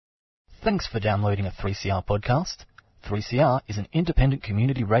Thanks for downloading a 3CR podcast. 3CR is an independent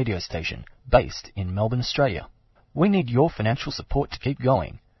community radio station based in Melbourne, Australia. We need your financial support to keep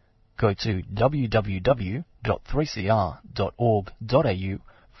going. Go to www.3cr.org.au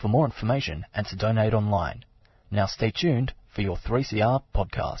for more information and to donate online. Now stay tuned for your 3CR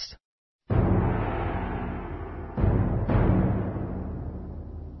podcast.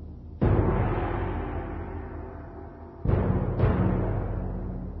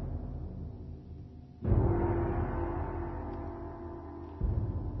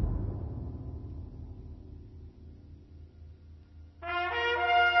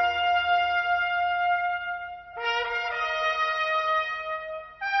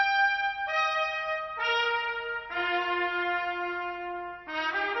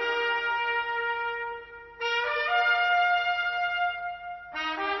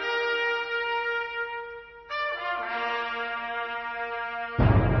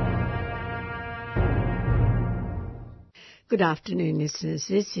 Good afternoon, listeners.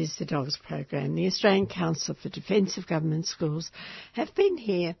 This is the DOGS program. The Australian Council for Defence of Government Schools have been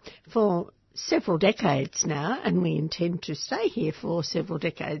here for several decades now, and we intend to stay here for several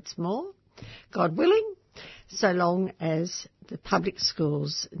decades more, God willing, so long as the public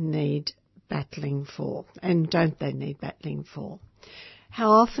schools need battling for. And don't they need battling for?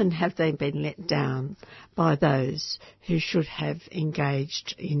 How often have they been let down by those who should have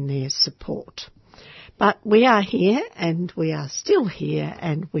engaged in their support? But we are here, and we are still here,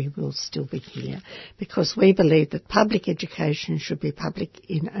 and we will still be here because we believe that public education should be public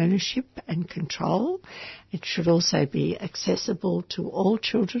in ownership and control. It should also be accessible to all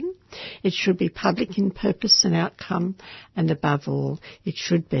children. It should be public in purpose and outcome, and above all, it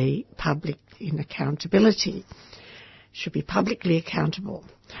should be public in accountability. It should be publicly accountable.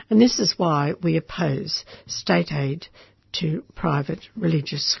 And this is why we oppose state aid to private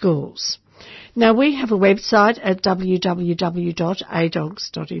religious schools. Now, we have a website at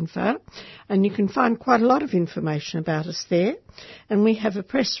www.adogs.info, and you can find quite a lot of information about us there. And we have a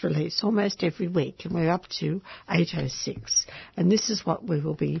press release almost every week, and we're up to 806. And this is what we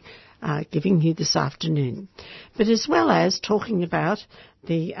will be giving you this afternoon. But as well as talking about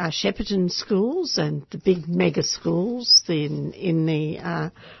the Shepparton schools and the big mega schools in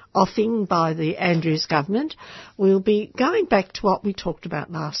the offing by the Andrews government, we'll be going back to what we talked about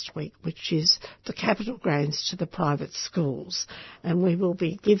last week, which is the capital grants to the private schools. And we will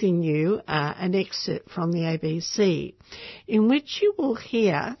be giving you an excerpt from the ABC, in which you will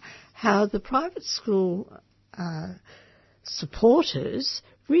hear how the private school supporters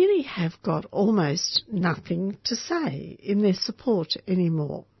really have got almost nothing to say in their support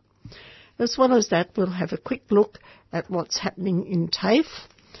anymore. As well as that, we'll have a quick look at what's happening in TAFE,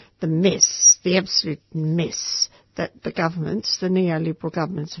 the mess, the absolute mess that the governments, the neoliberal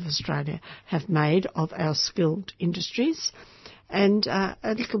governments of Australia, have made of our skilled industries, and a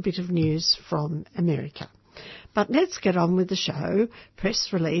little bit of news from America. But let's get on with the show.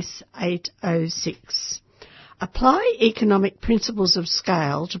 Press release 806. Apply economic principles of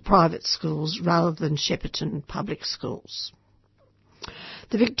scale to private schools rather than Shepparton public schools.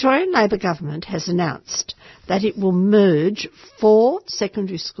 The Victorian Labor government has announced that it will merge 4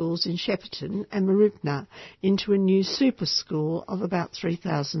 secondary schools in Shepparton and Mooroopna into a new super school of about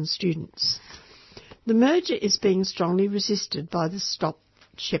 3,000 students. The merger is being strongly resisted by the Stop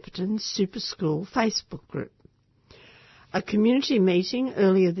Shepparton Super School Facebook group. A community meeting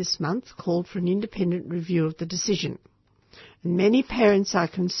earlier this month called for an independent review of the decision. And many parents are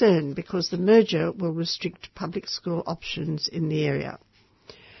concerned because the merger will restrict public school options in the area.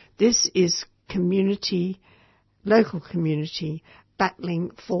 This is local community,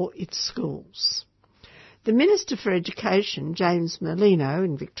 battling for its schools. The Minister for Education, James Merlino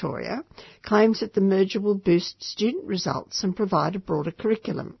in Victoria, claims that the merger will boost student results and provide a broader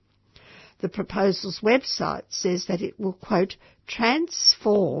curriculum. The proposal's website says that it will, quote,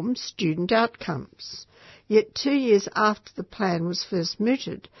 transform student outcomes. Yet 2 years after the plan was first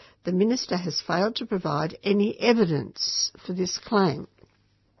mooted, the Minister has failed to provide any evidence for this claim.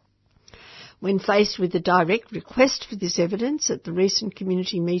 When faced with a direct request for this evidence at the recent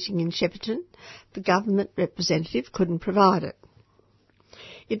community meeting in Shepparton, the government representative couldn't provide it.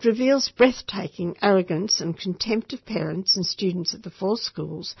 It reveals breathtaking arrogance and contempt of parents and students at the 4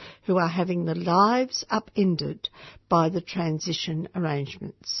 schools who are having their lives upended by the transition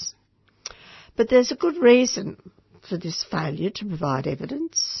arrangements. But there's a good reason for this failure to provide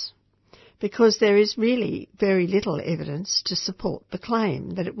evidence, because there is really very little evidence to support the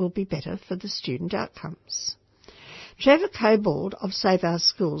claim that it will be better for the student outcomes. Trevor Cobbold of Save Our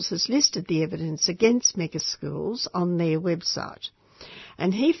Schools has listed the evidence against mega schools on their website.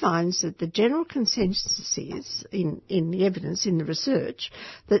 And he finds that the general consensus is, in the evidence, in the research,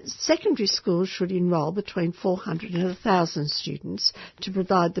 that secondary schools should enrol between 400 and 1,000 students to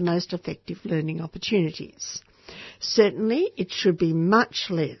provide the most effective learning opportunities. Certainly, it should be much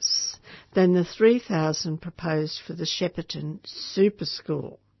less than the 3,000 proposed for the Shepparton Super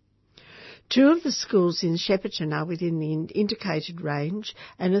School. 2 of the schools in Shepparton are within the indicated range,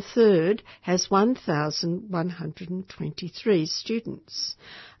 and a third has 1,123 students.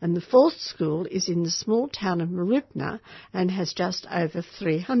 And the 4th school is in the small town of Mooroopna and has just over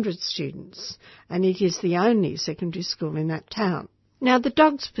 300 students, and it is the only secondary school in that town. Now, the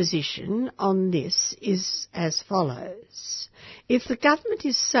Dog's position on this is as follows. If the government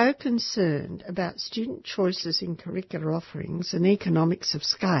is so concerned about student choices in curricular offerings and economics of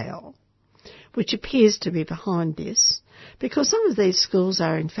scale, which appears to be behind this, because some of these schools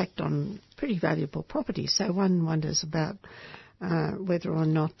are in fact on pretty valuable property, so one wonders about whether or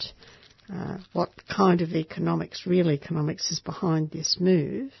not what kind of real economics is behind this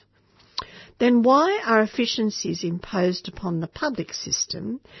move, then why are efficiencies imposed upon the public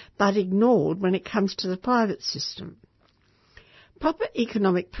system but ignored when it comes to the private system? Proper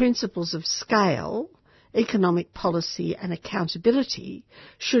economic principles of scale, economic policy and accountability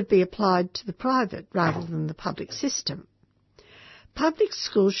should be applied to the private rather than the public system. Public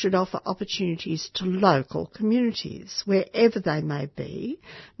schools should offer opportunities to local communities, wherever they may be,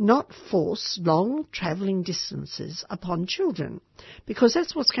 not force long travelling distances upon children, because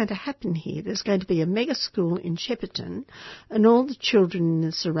that's what's going to happen here. There's going to be a mega school in Shepparton, and all the children in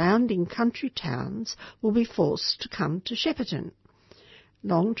the surrounding country towns will be forced to come to Shepparton.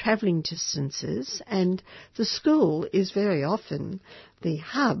 Long travelling distances, and the school is very often the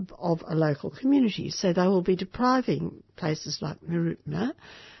hub of a local community, so they will be depriving places like Mooroopna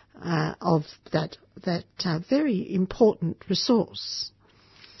of that very important resource.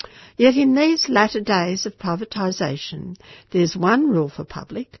 Yet in these latter days of privatisation, there's one rule for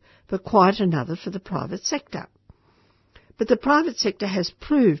public, but quite another for the private sector. But the private sector has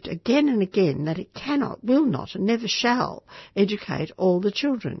proved again and again that it cannot, will not, and never shall educate all the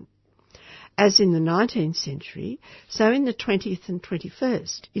children. As in the 19th century, so in the 20th and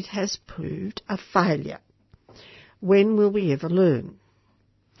 21st, it has proved a failure. When will we ever learn?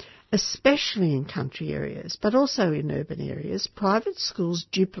 Especially in country areas, but also in urban areas, private schools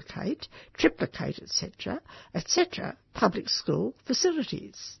duplicate, triplicate, etc., public school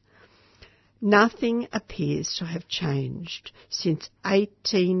facilities. Nothing appears to have changed since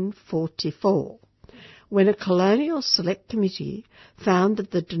 1844, when a colonial select committee found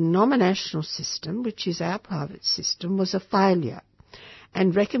that the denominational system, which is our private system, was a failure,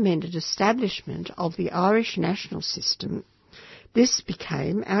 and recommended establishment of the Irish national system. This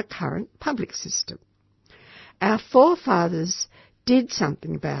became our current public system. Our forefathers did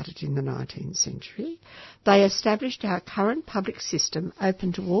something about it in the 19th century. They established our current public system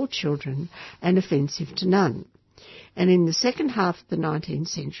open to all children and offensive to none. And in the second half of the 19th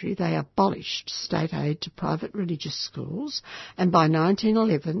century, they abolished state aid to private religious schools, and by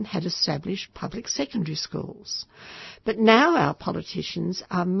 1911 had established public secondary schools. But now our politicians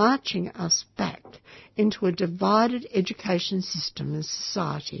are marching us back into a divided education system and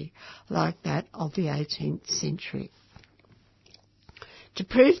society like that of the 18th century. To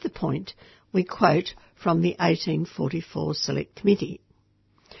prove the point, we quote from the 1844 Select Committee.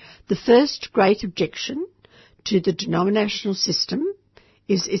 The first great objection to the denominational system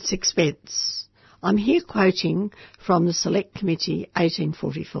is its expense. I'm here quoting from the Select Committee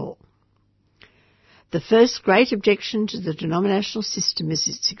 1844. The first great objection to the denominational system is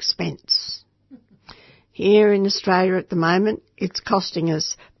its expense. Here in Australia at the moment, it's costing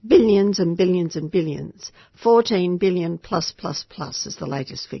us billions and billions and billions. 14 billion plus is the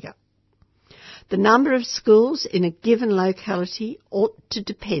latest figure. The number of schools in a given locality ought to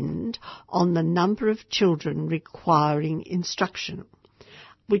depend on the number of children requiring instruction,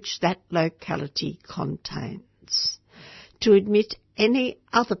 which that locality contains. To admit any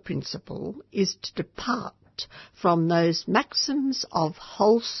other principle is to depart from those maxims of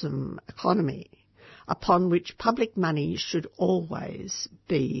wholesome economy upon which public money should always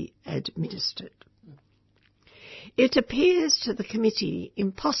be administered. It appears to the committee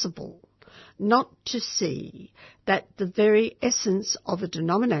impossible not to see that the very essence of a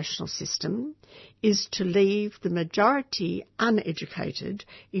denominational system is to leave the majority uneducated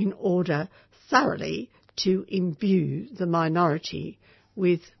in order thoroughly to imbue the minority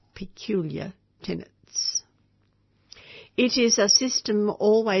with peculiar tenets. It is a system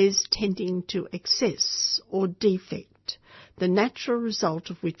always tending to excess or defect, the natural result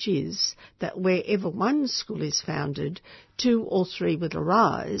of which is that wherever one school is founded, 2 or 3 will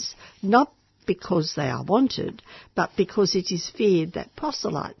arise, not because they are wanted, but because it is feared that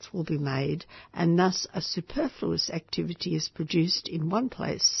proselytes will be made, and thus a superfluous activity is produced in one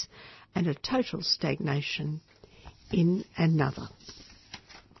place and a total stagnation in another.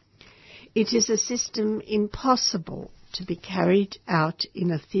 It is a system impossible to be carried out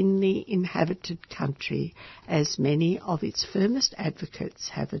in a thinly inhabited country, as many of its firmest advocates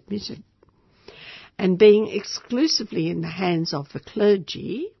have admitted. And being exclusively in the hands of the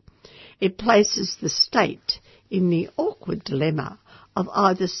clergy, it places the state in the awkward dilemma of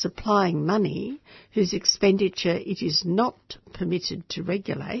either supplying money whose expenditure it is not permitted to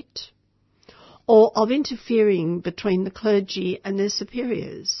regulate, or of interfering between the clergy and their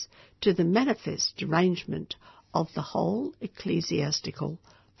superiors to the manifest derangement of the whole ecclesiastical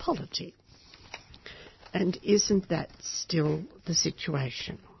polity. And isn't that still the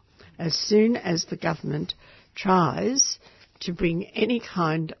situation? As soon as the government tries to bring any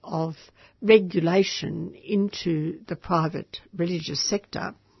kind of regulation into the private religious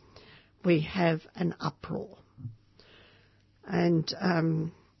sector, we have an uproar. And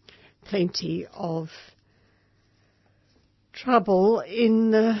plenty of trouble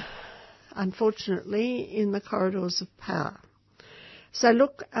unfortunately, in the corridors of power. So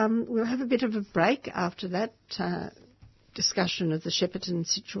look, we'll have a bit of a break after that discussion of the Shepparton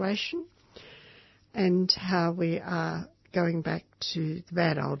situation and how we are going back to the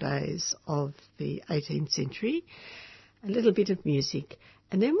bad old days of the 18th century, a little bit of music,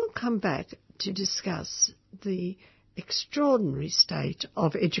 and then we'll come back to discuss the extraordinary state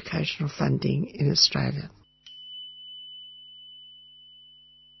of educational funding in Australia.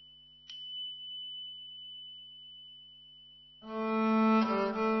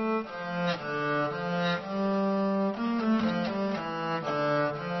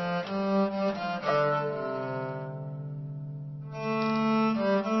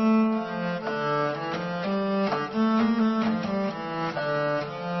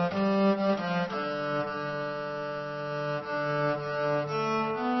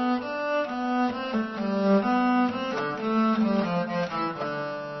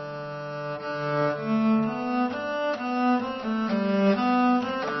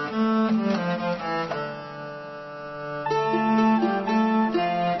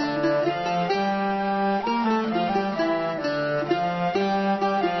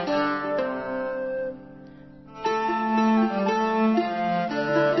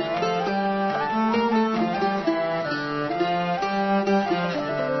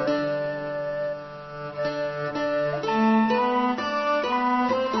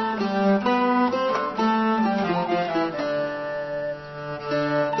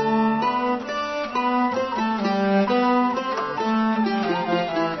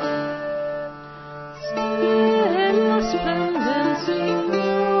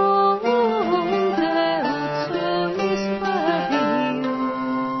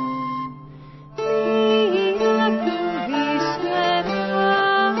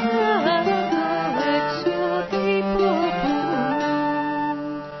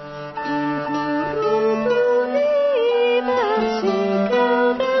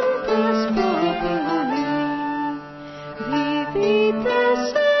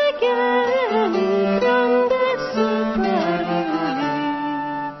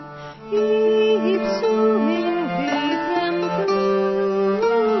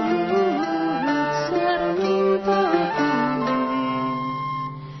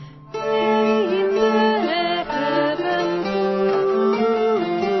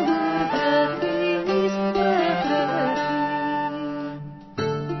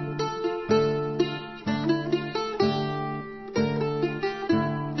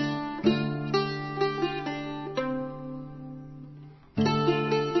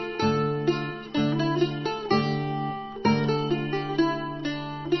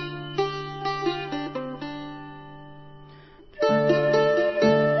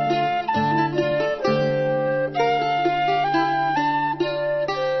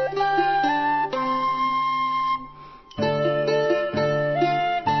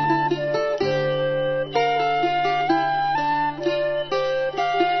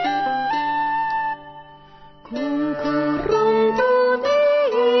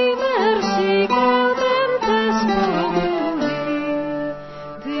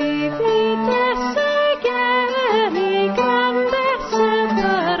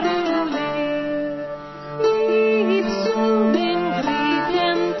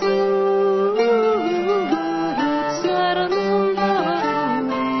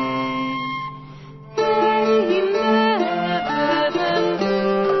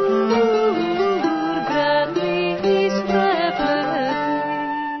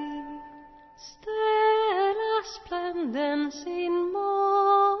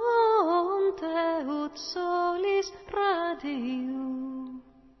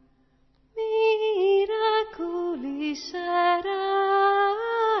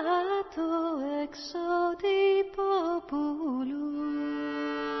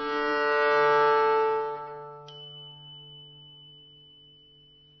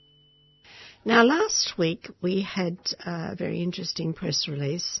 Now, last week we had a very interesting press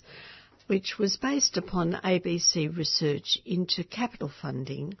release which was based upon ABC research into capital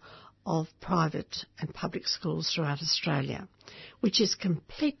funding of private and public schools throughout Australia, which is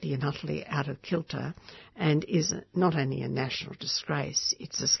completely and utterly out of kilter and is not only a national disgrace,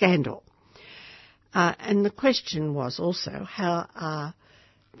 it's a scandal. And the question was also, how are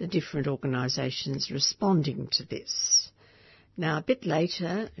the different organisations responding to this? Now, a bit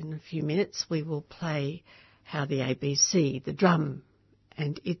later, in a few minutes, we will play how the ABC, the drum,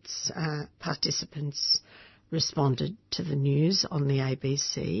 and its participants responded to the news on the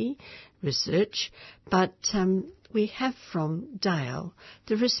ABC research. But we have from Dale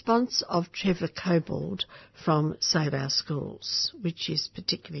the response of Trevor Cobbold from Save Our Schools, which is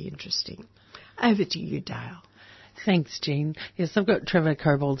particularly interesting. Over to you, Dale. Thanks, Jean. Yes, I've got Trevor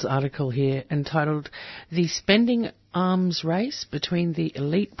Cobbold's article here entitled "The Spending Arms Race Between the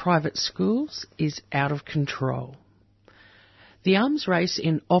Elite Private Schools is Out of Control." The arms race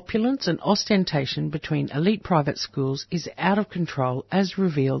in opulence and ostentation between elite private schools is out of control, as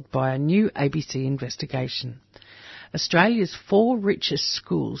revealed by a new ABC investigation. Australia's 4 richest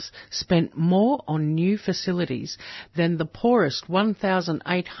schools spent more on new facilities than the poorest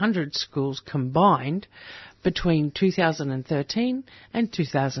 1,800 schools combined between 2013 and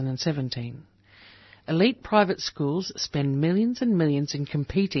 2017. Elite private schools spend millions and millions in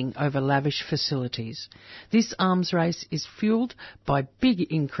competing over lavish facilities. This arms race is fuelled by big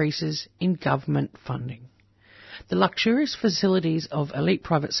increases in government funding. The luxurious facilities of elite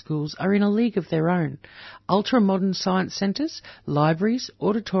private schools are in a league of their own. Ultra-modern science centres, libraries,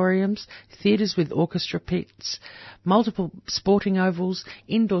 auditoriums, theatres with orchestra pits, multiple sporting ovals,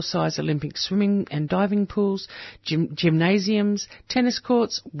 indoor-size Olympic swimming and diving pools, gymnasiums, tennis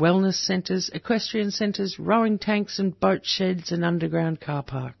courts, wellness centres, equestrian centres, rowing tanks and boat sheds and underground car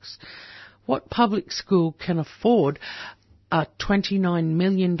parks. What public school can afford a $29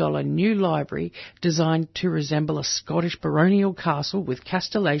 million new library designed to resemble a Scottish baronial castle with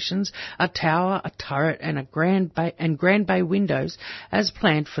castellations, a tower, a turret and grand bay windows as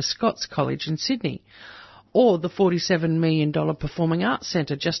planned for Scots College in Sydney? Or the $47 million Performing Arts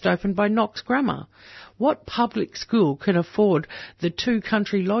Centre just opened by Knox Grammar? What public school can afford the 2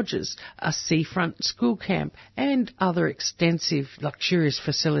 country lodges, a seafront school camp and other extensive luxurious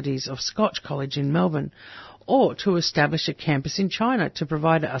facilities of Scotch College in Melbourne? Or to establish a campus in China to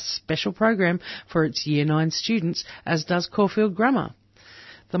provide a special program for its Year 9 students, as does Caulfield Grammar?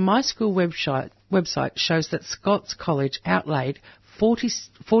 The My School website shows that Scots College outlaid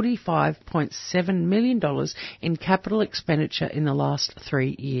 $45.7 million in capital expenditure in the last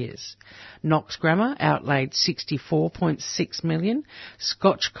 3 years. Knox Grammar outlaid $64.6 million,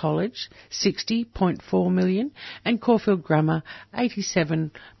 Scotch College $60.4 million, and Caulfield Grammar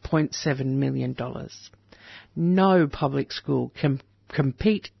 $87.7 million. No public school can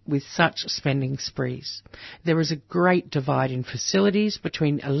compete with such spending sprees. There is a great divide in facilities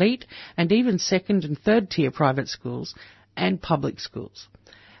between elite and even second and third tier private schools and public schools.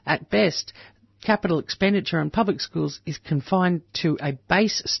 At best, capital expenditure on public schools is confined to a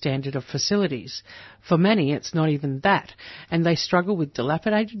base standard of facilities. For many, it's not even that, and they struggle with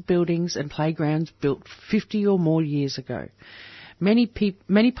dilapidated buildings and playgrounds built 50 or more years ago. Many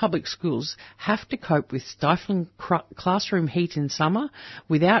public schools have to cope with stifling classroom heat in summer,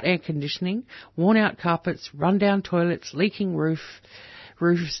 without air conditioning, worn-out carpets, run-down toilets, leaking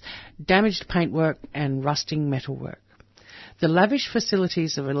roofs, damaged paintwork and rusting metalwork. The lavish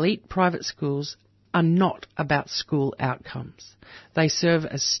facilities of elite private schools are not about school outcomes. They serve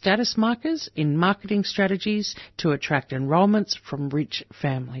as status markers in marketing strategies to attract enrolments from rich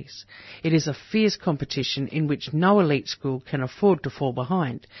families. It is a fierce competition in which no elite school can afford to fall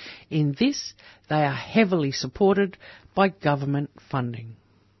behind. In this, they are heavily supported by government funding.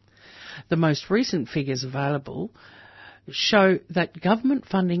 The most recent figures available show that government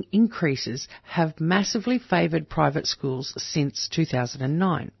funding increases have massively favoured private schools since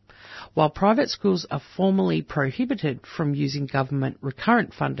 2009. While private schools are formally prohibited from using government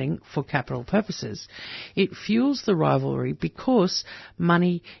recurrent funding for capital purposes, it fuels the rivalry because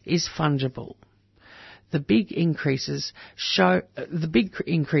money is fungible. The big increases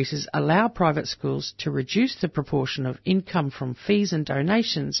allow private schools to reduce the proportion of income from fees and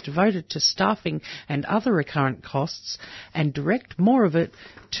donations devoted to staffing and other recurrent costs and direct more of it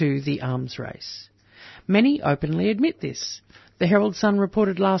to the arms race. Many openly admit this. The Herald Sun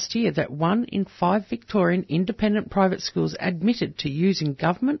reported last year that 1 in 5 Victorian independent private schools admitted to using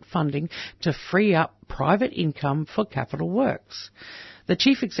government funding to free up private income for capital works. The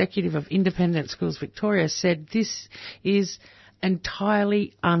Chief Executive of Independent Schools Victoria said this is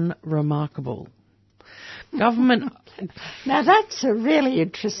entirely unremarkable. Government... Now that's a really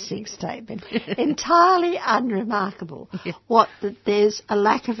interesting statement. Entirely unremarkable. Yeah. What, that there's a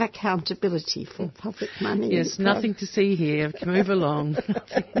lack of accountability for public money? Yes, nothing to see here. Move along.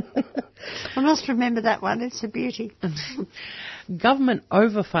 I must remember that one. It's a beauty. Government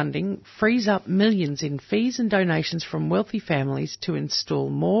overfunding frees up millions in fees and donations from wealthy families to install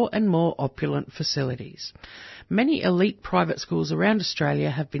more and more opulent facilities. Many elite private schools around Australia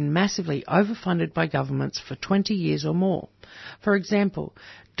have been massively overfunded by governments for 20 years or more. For example,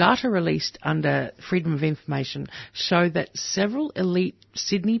 data released under Freedom of Information show that several elite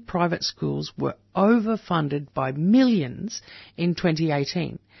Sydney private schools were overfunded by millions in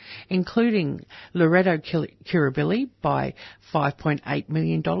 2018, including Loreto Kirribilli by $5.8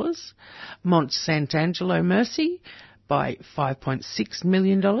 million, Mont Sant'Angelo Mercy by $5.6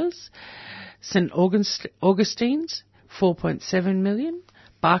 million, St Augustine's $4.7 million,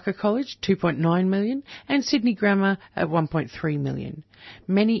 Barker College $2.9 million, and Sydney Grammar at $1.3 million.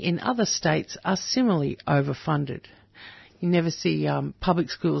 Many in other states are similarly overfunded. You never see public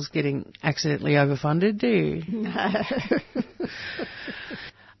schools getting accidentally overfunded, do you? No.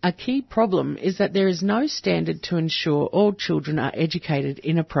 A key problem is that there is no standard to ensure all children are educated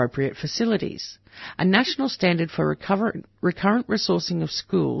in appropriate facilities. A national standard for recurrent resourcing of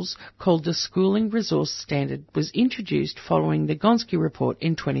schools, called the Schooling Resource Standard, was introduced following the Gonski Report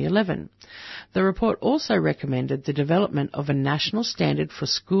in 2011. The report also recommended the development of a national standard for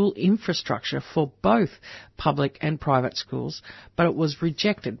school infrastructure for both public and private schools, but it was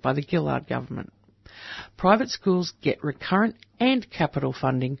rejected by the Gillard government. Private schools get recurrent and capital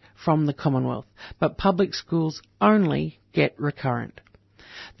funding from the Commonwealth, but public schools only get recurrent.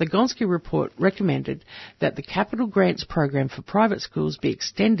 The Gonski Report recommended that the capital grants program for private schools be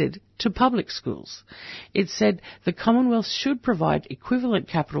extended to public schools. It said the Commonwealth should provide equivalent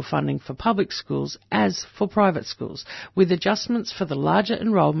capital funding for public schools as for private schools, with adjustments for the larger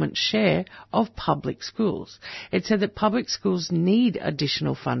enrolment share of public schools. It said that public schools need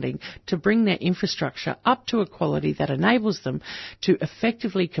additional funding to bring their infrastructure up to a quality that enables them to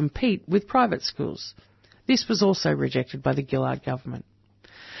effectively compete with private schools. This was also rejected by the Gillard government.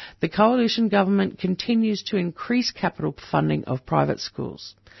 The coalition government continues to increase capital funding of private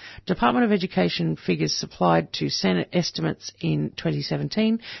schools. Department of Education figures supplied to Senate estimates in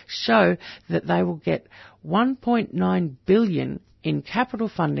 2017 show that they will get $1.9 billion in capital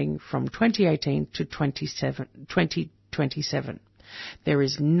funding from 2018 to 2027. There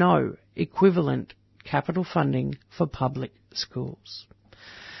is no equivalent capital funding for public schools.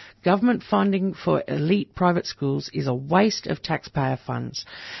 Government funding for elite private schools is a waste of taxpayer funds.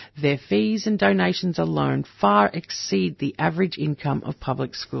 Their fees and donations alone far exceed the average income of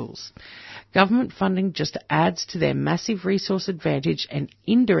public schools. Government funding just adds to their massive resource advantage and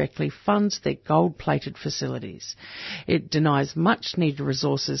indirectly funds their gold-plated facilities. It denies much-needed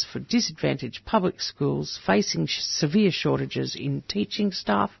resources for disadvantaged public schools facing severe shortages in teaching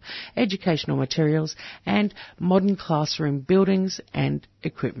staff, educational materials and modern classroom buildings and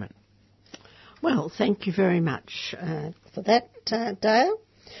equipment. Well, thank you very much for that, Dale.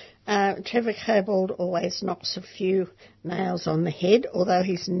 Trevor Cobbold always knocks a few nails on the head, although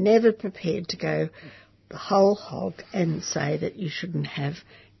he's never prepared to go the whole hog and say that you shouldn't have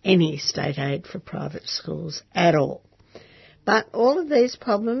any state aid for private schools at all. But all of these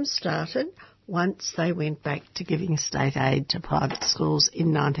problems started once they went back to giving state aid to private schools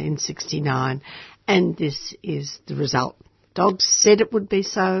in 1969, and this is the result. Dogs said it would be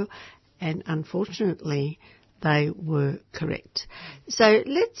so, and unfortunately they were correct. So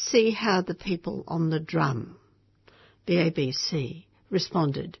let's see how the people on the drum, the ABC,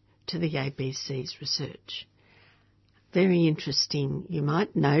 responded to the ABC's research. Very interesting. You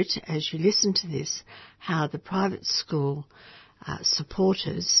might note as you listen to this how the private school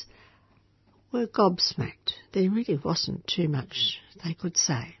supporters were gobsmacked. There really wasn't too much they could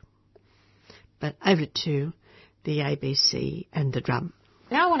say. But over to the ABC and the drum.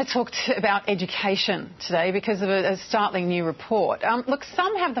 Now I want to talk about education today because of a startling new report. Look,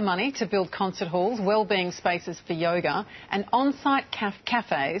 some have the money to build concert halls, wellbeing spaces for yoga and on-site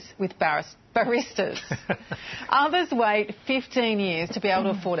cafes with baristas. Others wait 15 years to be able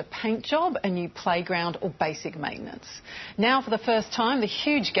to afford a paint job, a new playground or basic maintenance. Now, for the first time, the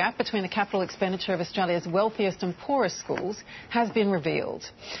huge gap between the capital expenditure of Australia's wealthiest and poorest schools has been revealed.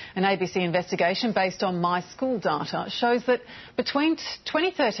 An ABC investigation based on My School data shows that between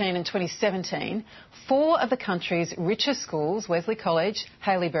 2013 and 2017, 4 of the country's richest schools, Wesley College,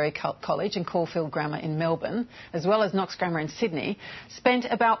 Haileybury College and Caulfield Grammar in Melbourne, as well as Knox Grammar in Sydney, spent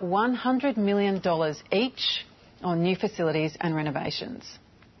about $100 million each on new facilities and renovations.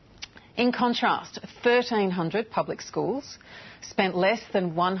 In contrast, 1,300 public schools spent less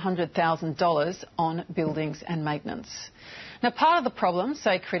than $100,000 on buildings and maintenance. Now, part of the problem,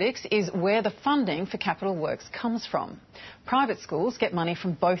 say critics, is where the funding for capital works comes from. Private schools get money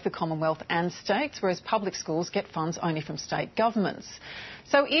from both the Commonwealth and states, whereas public schools get funds only from state governments.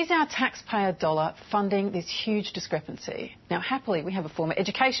 So is our taxpayer dollar funding this huge discrepancy? Now, happily, we have a former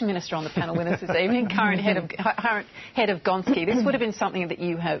Education Minister on the panel with us this evening, current head of Gonski. This would have been something that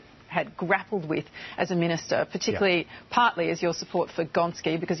you had grappled with as a minister, particularly partly as your support for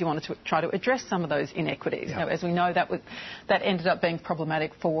Gonski, because you wanted to try to address some of those inequities. Now, as we know, that ended up being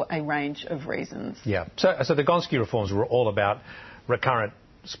problematic for a range of reasons. Yeah. So the Gonski reforms were all about recurrent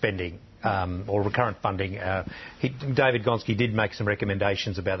spending or recurrent funding. David Gonski did make some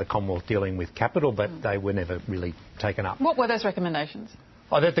recommendations about the Commonwealth dealing with capital, but they were never really taken up. What were those recommendations?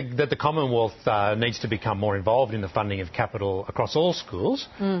 That the Commonwealth needs to become more involved in the funding of capital across all schools.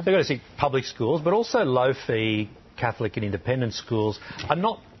 They've got to see public schools, but also low-fee Catholic and independent schools are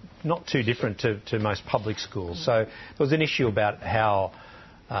not too different to most public schools. So there was an issue about how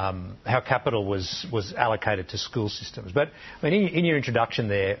capital was allocated to school systems. But I mean, in your introduction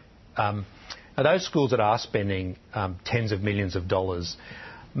there, those schools that are spending tens of millions of dollars,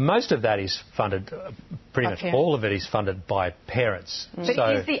 most of that is funded, pretty much all of it is funded by parents. But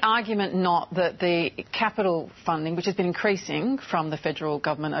is the argument not that the capital funding, which has been increasing from the federal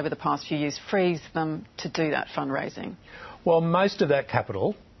government over the past few years, frees them to do that fundraising? Well, most of that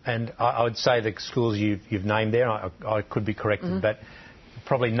capital, and I would say the schools you've named there, I could be corrected, but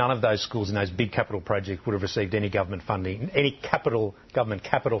probably none of those schools in those big capital projects would have received any government funding, any government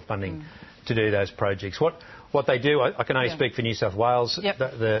capital funding to do those projects. What they do, I can only speak for New South Wales,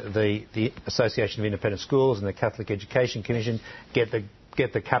 the Association of Independent Schools and the Catholic Education Commission get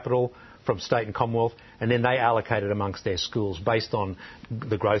the capital from state and Commonwealth, and then they allocate it amongst their schools based on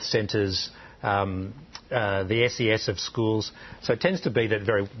the growth centres, the SES of schools. So it tends to be that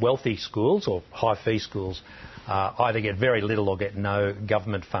very wealthy schools or high-fee schools either get very little or get no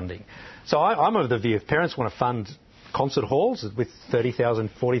government funding. So I'm of the view if parents want to fund concert halls with $30,000,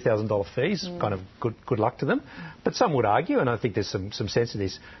 $40,000 fees, kind of good luck to them. But some would argue, and I think there's some sense to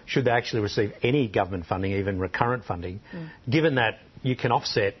this, should they actually receive any government funding, even recurrent funding, given that you can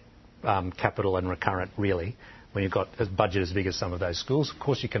offset capital and recurrent really when you've got a budget as big as some of those schools. Of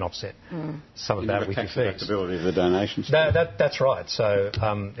course you can offset some of that with your fees. Tax deductibility of the donations. That's right. So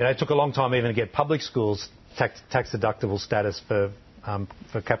it took a long time even to get public schools tax deductible status for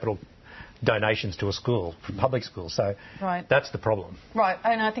capital donations to a school, from public schools. So that's the problem. Right,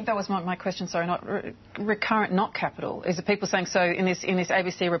 and I think that was my question, sorry, not recurrent, not capital. Is it people saying, so in this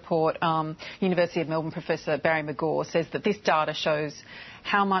ABC report, University of Melbourne Professor Barry McGaw says that this data shows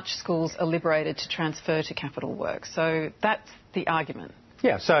how much schools are liberated to transfer to capital work. So that's the argument.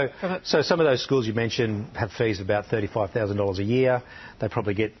 Yeah, so some of those schools you mentioned have fees of about $35,000 a year. They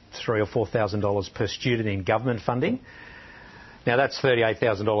probably get $3,000 or $4,000 per student in government funding. Now, that's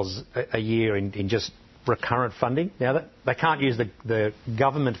 $38,000 a year in just recurrent funding. Now, they can't use the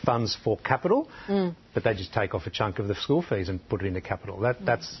government funds for capital, but they just take off a chunk of the school fees and put it into capital.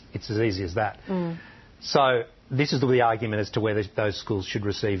 It's as easy as that. So this is the argument as to whether those schools should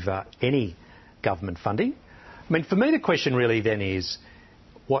receive any government funding. I mean, for me, the question really then is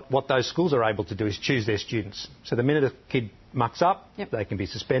what those schools are able to do is choose their students. So the minute a kid mucks up, they can be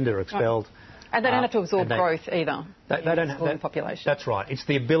suspended or expelled. And they don't have to absorb growth either. They don't have the population. That's right. It's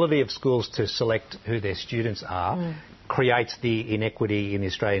the ability of schools to select who their students are creates the inequity in the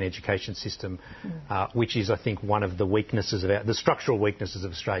Australian education system, which is, I think, one of the weaknesses the structural weaknesses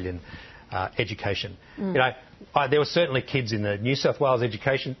of Australian education. You know, there were certainly kids in the New South Wales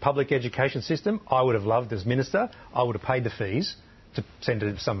public education system. I would have loved as minister. I would have paid the fees to send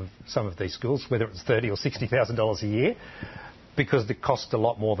to some of these schools, whether it was $30,000 or $60,000 a year, because it costs a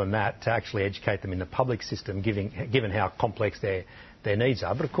lot more than that to actually educate them in the public system, given how complex their needs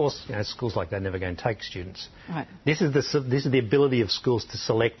are. But of course, you know, schools like that are never going to take students. Right. This is the ability of schools to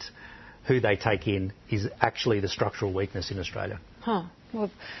select who they take in is actually the structural weakness in Australia.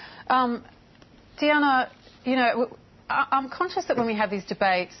 Well, Deanna, you know, I'm conscious that when we have these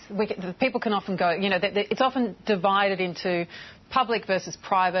debates, people can often go, you know, it's often divided into public versus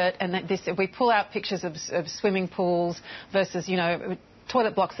private, and that we pull out pictures of swimming pools versus, you know,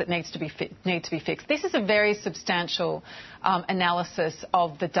 toilet blocks that need to be fixed. This is a very substantial analysis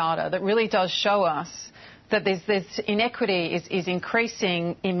of the data that really does show us that there's inequity is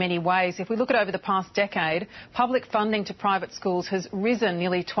increasing in many ways. If we look at over the past decade, public funding to private schools has risen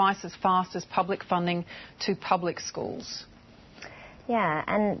nearly twice as fast as public funding to public schools. Yeah,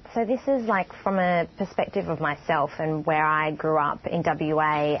 and so this is like from a perspective of myself and where I grew up in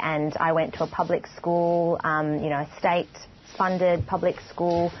WA, and I went to a public school, a state-funded public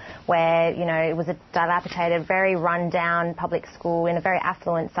school where, it was a dilapidated, very run-down public school in a very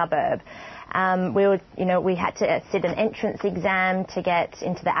affluent suburb. We had to sit an entrance exam to get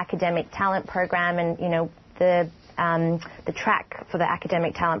into the academic talent program, and, the track for the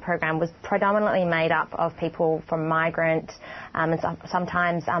academic talent program was predominantly made up of people from migrant and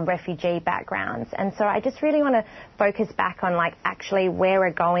sometimes refugee backgrounds. And so I just really want to focus back on actually where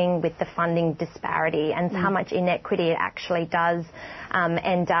we're going with the funding disparity and how much inequity it actually does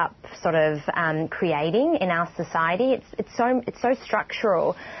end up sort of creating in our society. It's so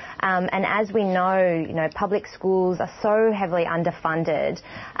structural. And as we know, public schools are so heavily underfunded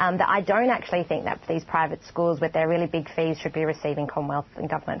that I don't actually think that these private schools with their really big fees should be receiving Commonwealth and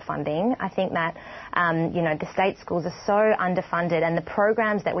government funding. I think that, the state schools are so underfunded, and the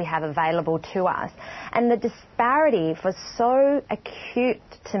programs that we have available to us. And the disparity was so acute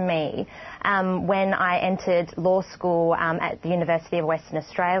to me when I entered law school at the University of Western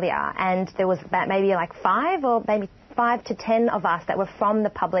Australia, and there was about maybe 5 to 10 of us that were from the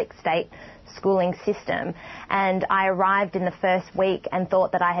public state schooling system, and I arrived in the first week and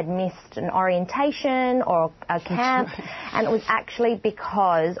thought that I had missed an orientation or a camp, and it was actually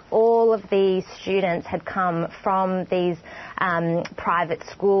because all of these students had come from these private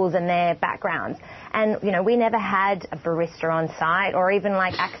schools and their backgrounds. And, we never had a barista on site or even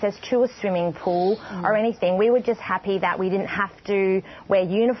access to a swimming pool or anything. We were just happy that we didn't have to wear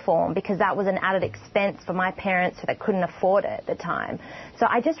uniform because that was an added expense for my parents that couldn't afford it at the time. So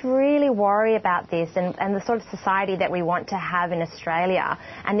I just really worry about this and the sort of society that we want to have in Australia,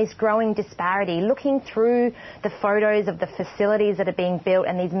 and this growing disparity. Looking through the photos of the facilities that are being built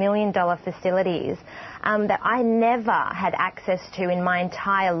and these $1 million facilities that I never had access to in my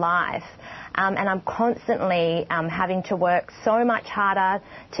entire life. And I'm constantly having to work so much harder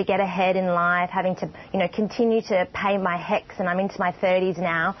to get ahead in life, having to, continue to pay my HECS, and I'm into my 30s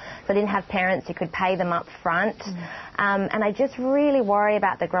now, so I didn't have parents who could pay them up front. And I just really worry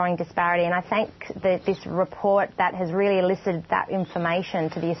about the growing disparity, and I thank this report that has really elicited that information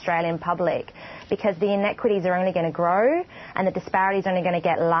to the Australian public, because the inequities are only going to grow and the disparities are only going to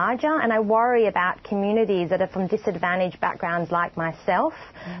get larger. And I worry about communities that are from disadvantaged backgrounds like myself,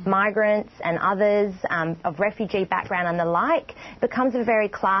 migrants and others of refugee background and the like. It becomes a very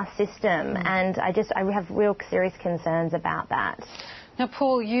class system, and I have real serious concerns about that. Now,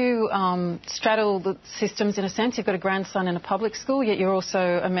 Paul, you straddle the systems in a sense. You've got a grandson in a public school, yet you're also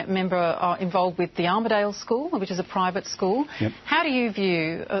a member involved with the Armidale School, which is a private school. Yep. How do you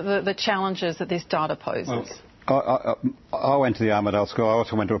view the challenges that this data poses? Well, I went to the Armidale School. I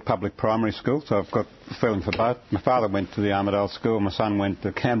also went to a public primary school, so I've got a feeling for both. My father went to the Armidale School. My son went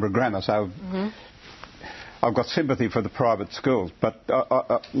to Canberra Grammar, so I've got sympathy for the private schools. But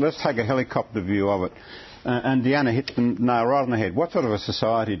let's take a helicopter view of it. And Deanna hit the nail right on the head. What sort of a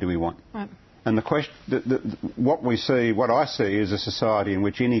society do we want? Right. And the question, what I see is a society in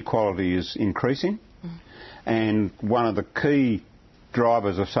which inequality is increasing, and one of the key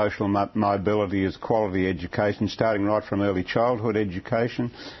drivers of social mobility is quality education, starting right from early childhood education.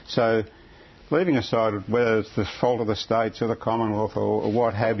 So, leaving aside whether it's the fault of the states or the Commonwealth or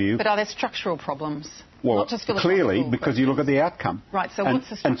what have you. But are there structural problems? Well, not just clearly, because you look at the outcome. Right. So what's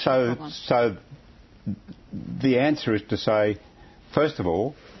the structural problem? So the answer is to say, first of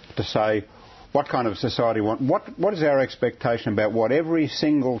all, what kind of society we want. What is our expectation about what every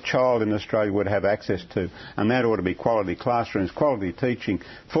single child in Australia would have access to? And that ought to be quality classrooms, quality teaching,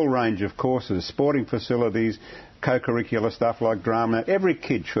 full range of courses, sporting facilities, co-curricular stuff like drama. Every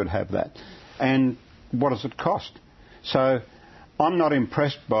kid should have that. And what does it cost? So I'm not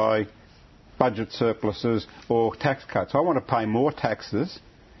impressed by budget surpluses or tax cuts. I want to pay more taxes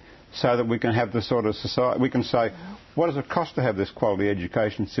so that we can have the sort of society, we can say, what does it cost to have this quality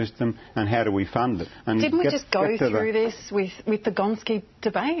education system and how do we fund it? And didn't we just go through this with the Gonski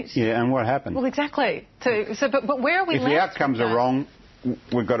debate? Yeah, and what happened? Well, exactly. But where are we left? If the outcomes are wrong,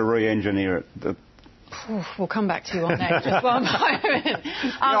 we've got to re-engineer it. We'll come back to you on that just one moment.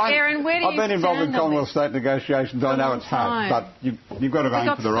 Erin, where do you stand? I've been involved in Commonwealth state negotiations. I know it's hard, but you've got to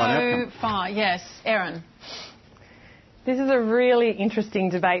aim for the right outcome. Far, yes. Erin. This is a really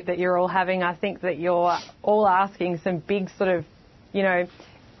interesting debate that you're all having. I think that you're all asking some big sort of,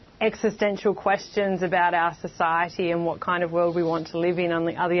 existential questions about our society and what kind of world we want to live in. On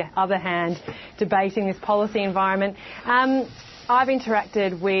the other hand, debating this policy environment. I've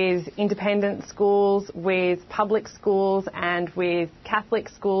interacted with independent schools, with public schools and with Catholic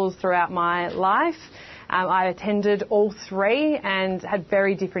schools throughout my life. I attended all three and had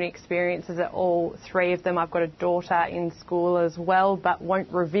very different experiences at all three of them. I've got a daughter in school as well, but won't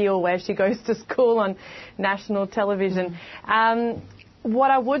reveal where she goes to school on national television.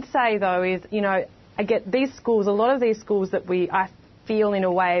 What I would say, though, is, I get these schools, a lot of these schools that I feel in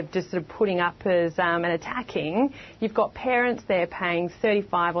a way of just sort of putting up as and attacking, you've got parents there paying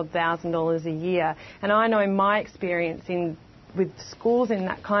 $35,000 a year. And I know in my experience with schools in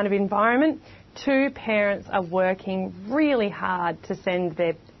that kind of environment, two parents are working really hard to send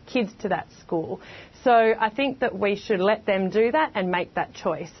their kids to that school. So I think that we should let them do that and make that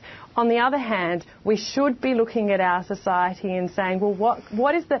choice. On the other hand, we should be looking at our society and saying, well,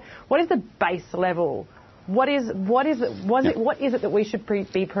 what is the base level? What is it that we should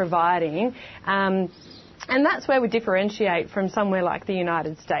be providing? And that's where we differentiate from somewhere like the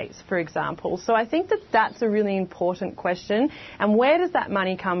United States, for example. So I think that that's a really important question. And where does that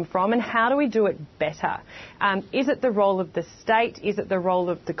money come from and how do we do it better? Is it the role of the state? Is it the role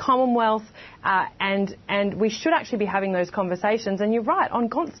of the Commonwealth? And we should actually be having those conversations. And you're right, on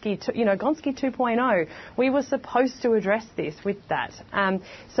Gonski 2.0, we were supposed to address this with that.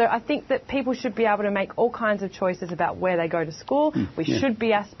 So I think that people should be able to make all kinds of choices about where they go to school. We should be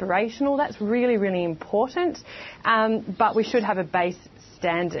aspirational. That's really, really important. But we should have a base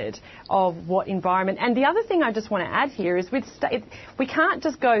standard of what environment. And the other thing I just want to add here is we can't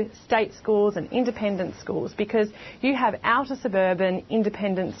just go state schools and independent schools, because you have outer suburban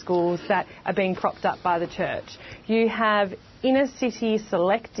independent schools that are being propped up by the church. You have inner city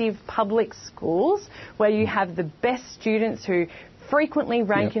selective public schools where you have the best students who frequently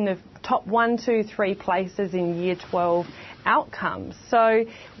rank in the top 1, 2, 3 places in Year 12 outcomes. So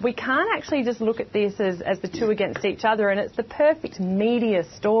we can't actually just look at this as the two against each other, and it's the perfect media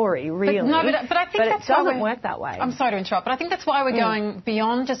story, really. But I think it doesn't work that way. I'm sorry to interrupt, but I think that's why we're going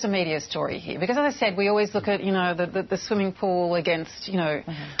beyond just a media story here. Because as I said, we always look at, the swimming pool against,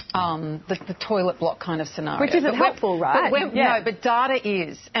 the toilet block kind of scenario. Which isn't helpful, right? No, but data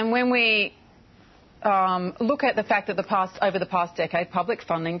is. And when we look at the fact that over the past decade, public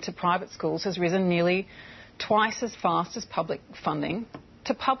funding to private schools has risen nearly twice as fast as public funding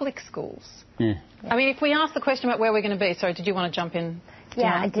to public schools. I mean, if we ask the question about where we're going to be, sorry, did you want to jump in?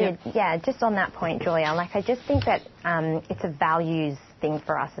 Yeah, I did. Yeah, just on that point, Julia, I just think that it's a values thing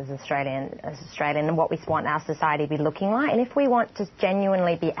for us as Australian and what we want our society to be looking like. And if we want to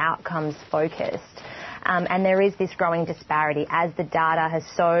genuinely be outcomes focused, and there is this growing disparity, as the data has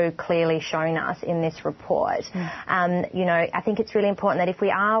so clearly shown us in this report. I think it's really important that if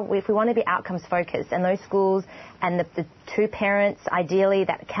we want to be outcomes focused, and those schools and the two parents, ideally,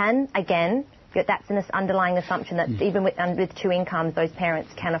 that can, again, that's an underlying assumption that even with two incomes, those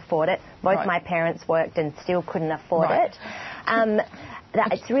parents can afford it. Both my parents worked and still couldn't afford it.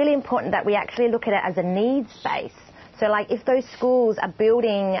 That it's really important that we actually look at it as a needs base. So, if those schools are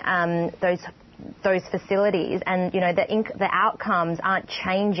building those facilities and, the outcomes aren't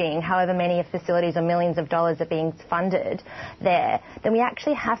changing, however many facilities or millions of dollars are being funded there, then we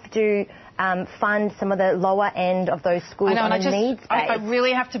actually have to fund some of the lower end of those schools on a needs base. I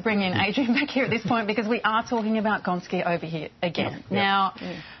really have to bring in Adrian back here at this point, because we are talking about Gonski over here again. Now,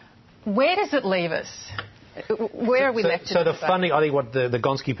 where does it leave us? Where are we left? So the funding, I think what the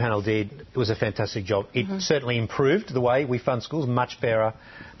Gonski panel did was a fantastic job. It certainly improved the way we fund schools, much fairer.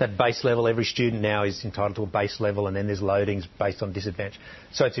 That base level, every student now is entitled to a base level, and then there's loadings based on disadvantage.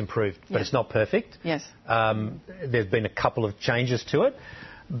 So it's improved, but it's not perfect. Yes. There's been a couple of changes to it.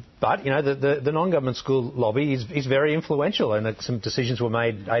 But, the non-government school lobby is very influential, and some decisions were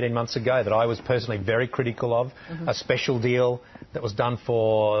made 18 months ago that I was personally very critical of. A special deal that was done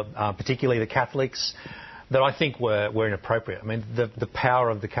for particularly the Catholics that I think were inappropriate. I mean, the power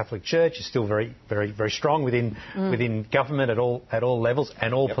of the Catholic Church is still very, very, very strong within government at all levels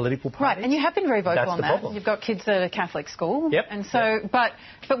and all political parties. Right, and you have been very vocal on that. Problem. You've got kids at a Catholic school. Yep. And so, but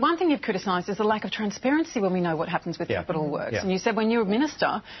one thing you've criticised is the lack of transparency when we know what happens with capital works. And you said when you were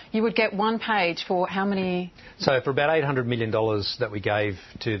minister, you would get one page for how many? So for about $800 million that we gave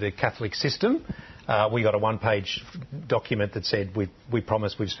to the Catholic system, we got a one-page document that said we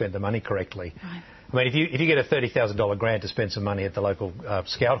promise we've spent the money correctly. Right. I mean, if you get a $30,000 grant to spend some money at the local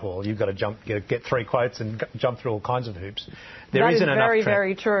scout hall, you've got to get 3 quotes and jump through all kinds of hoops. That is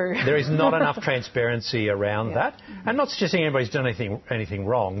very true. There is not enough transparency around that. And not suggesting anybody's done anything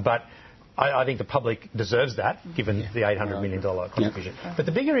wrong, but I think the public deserves that, given the $800 million contribution. But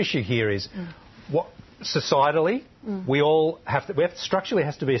the bigger issue here is societally, we have structurally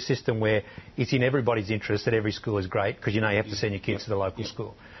has to be a system where it's in everybody's interest that every school is great, because you have to send your kids to the local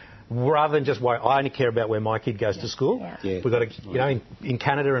school. Rather than just I only care about where my kid goes to school. Yeah. We've got to, in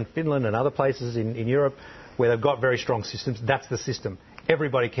Canada and Finland and other places in Europe where they've got very strong systems, that's the system.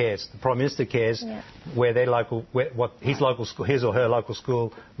 Everybody cares. The Prime Minister cares where their local, what his local school, his or her local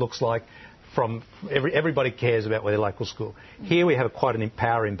school looks like. Everybody cares about their local school. Here we have quite an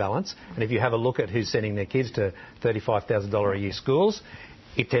power imbalance, and if you have a look at who's sending their kids to $35,000 a year schools,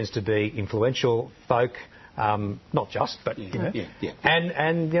 it tends to be influential folk. Not just, but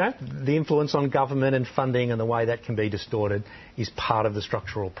and the influence on government and funding and the way that can be distorted is part of the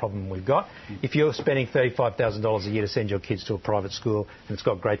structural problem we've got. If you're spending $35,000 a year to send your kids to a private school and it's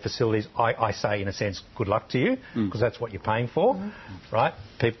got great facilities, I say in a sense, good luck to you, because that's what you're paying for, right?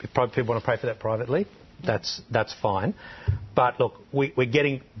 If people want to pay for that privately, that's fine. But look, we're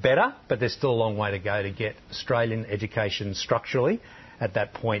getting better, but there's still a long way to go to get Australian education structurally at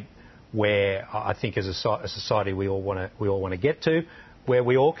that point where I think as a society we all want to get to, where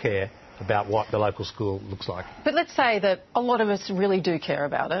we all care about what the local school looks like. But let's say that a lot of us really do care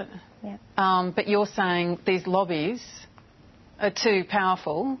about it. Yeah. But you're saying these lobbies are too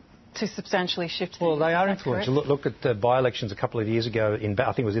powerful to substantially shift things. Well, they are influential. Look at the by-elections a couple of years ago I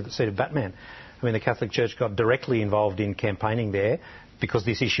think it was at the seat of Batman. I mean, the Catholic Church got directly involved in campaigning there because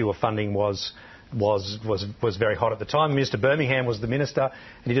this issue of funding was very hot at the time. Minister Birmingham was the minister,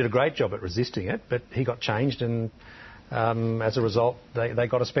 and he did a great job at resisting it, but he got changed, and as a result, they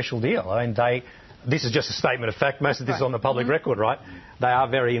got a special deal. I mean, this is just a statement of fact. Most of this is on the public record, right? They are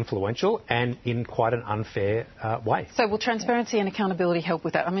very influential and in quite an unfair way. So will transparency and accountability help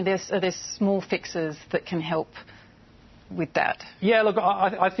with that? I mean, there's small fixes that can help with that. Yeah, look,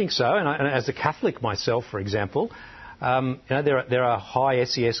 I think so. And as a Catholic myself, for example, there are high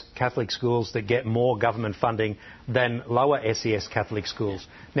SES Catholic schools that get more government funding than lower SES Catholic schools.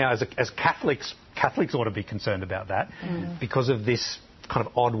 Now, as Catholics ought to be concerned about that because of this kind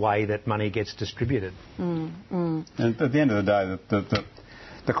of odd way that money gets distributed. And at the end of the day,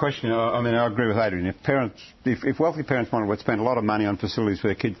 the question, I agree with Adrian. If wealthy parents want to spend a lot of money on facilities for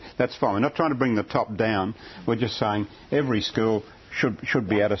their kids, that's fine. We're not trying to bring the top down. We're just saying every school should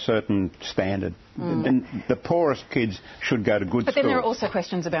be at a certain standard. And the poorest kids should go to good schools. But then there are also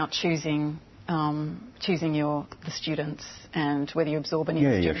questions about choosing the students and whether you absorb any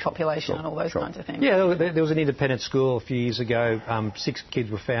of the student population and all those kinds of things. Yeah, there was an independent school a few years ago. 6 kids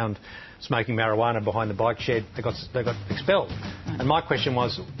were found smoking marijuana behind the bike shed. They got expelled. And my question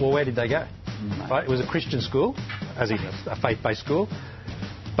was, well, where did they go? Right? It was a Christian school, as in a faith-based school.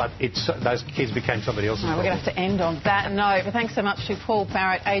 But those kids became somebody else's problem. We're going to have to end on that note. But thanks so much to Paul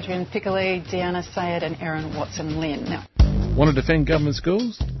Barrett, Adrian Piccoli, Deanna Sayed and Erin Watson-Lynn. Now, want to defend government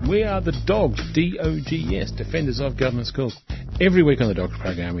schools? We are the Dogs, D-O-G-S, Defenders of Government Schools. Every week on the Dogs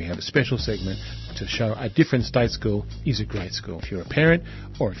program we have a special segment to show a different state school is a great school. If you're a parent,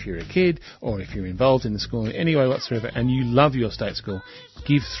 or if you're a kid, or if you're involved in the school in any way whatsoever and you love your state school,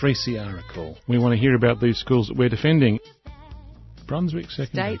 give 3CR a call. We want to hear about these schools that we're defending. Brunswick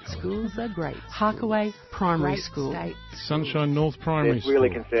Secondary State schools are great. Harkaway Primary School. Sunshine North Primary School. They're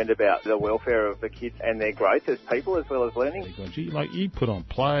really concerned about the welfare of the kids and their growth as people as well as learning. You put on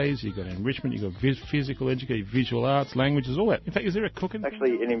plays, you've got enrichment, you've got physical education, visual arts, languages, all that. In fact, is there a cooking?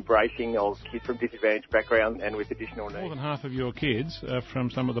 Actually, an embracing of kids from disadvantaged backgrounds and with additional needs. More than half of your kids are from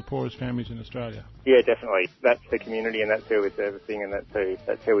some of the poorest families in Australia. Yeah, definitely. That's the community and that's who we're servicing and that's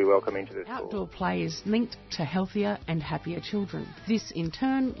who we welcome into the school. Outdoor play is linked to healthier and happier children. This, in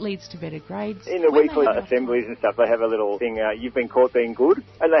turn, leads to better grades. In the weekly assemblies and stuff, they have a little thing, you've been caught being good,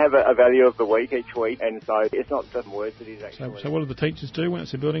 and they have a value of the week each week, and so it's not just words, it is actually... So what do the teachers do when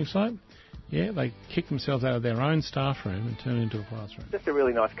it's a building site? Yeah, they kick themselves out of their own staff room and turn it into a classroom. Just a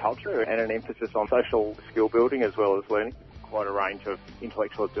really nice culture and an emphasis on social skill building as well as learning. Quite a range of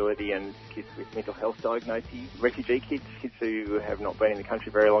intellectual ability and kids with mental health diagnoses. Refugee kids who have not been in the country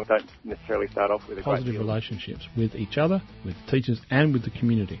very long, don't necessarily start off with a positive relationships with each other, with teachers and with the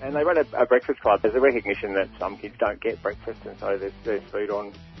community. And they run a breakfast club. There's a recognition that some kids don't get breakfast and so there's food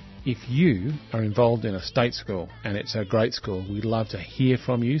on. If you are involved in a state school and it's a great school, we'd love to hear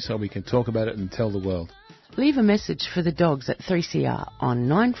from you so we can talk about it and tell the world. Leave a message for the Dogs at 3CR on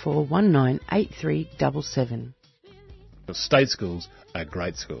 94198377. State schools are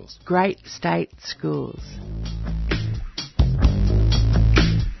great schools. Great state schools.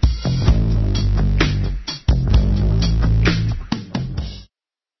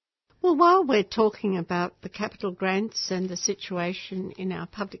 Well, while we're talking about the capital grants and the situation in our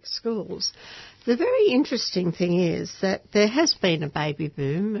public schools, the very interesting thing is that there has been a baby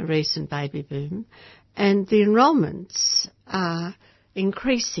boom, a recent baby boom, and the enrolments are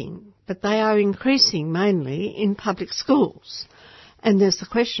increasing, but they are increasing mainly in public schools. And there's the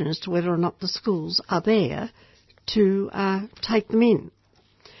question as to whether or not the schools are there to take them in.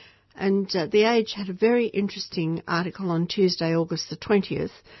 And The Age had a very interesting article on Tuesday, August the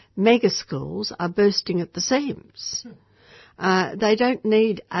 20th. Mega schools are bursting at the seams. They don't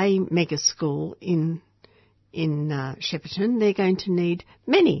need a mega school in Shepparton. They're going to need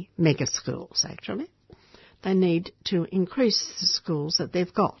many mega schools, actually. They need to increase the schools that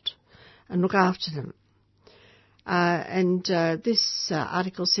they've got and look after them. This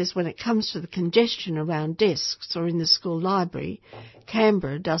article says when it comes to the congestion around desks or in the school library,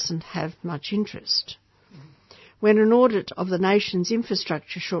 Canberra doesn't have much interest. When an audit of the nation's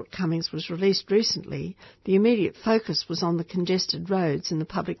infrastructure shortcomings was released recently, the immediate focus was on the congested roads and the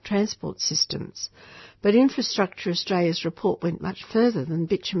public transport systems. But Infrastructure Australia's report went much further than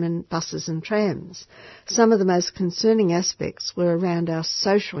bitumen, buses and trams. Some of the most concerning aspects were around our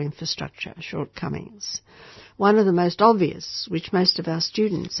social infrastructure shortcomings. One of the most obvious, which most of our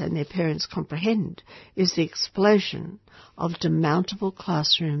students and their parents comprehend, is the explosion of demountable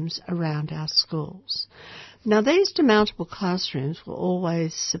classrooms around our schools. Now, these demountable classrooms were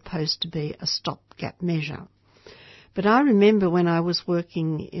always supposed to be a stopgap measure. But I remember when I was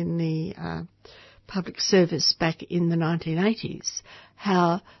working in the public service back in the 1980s,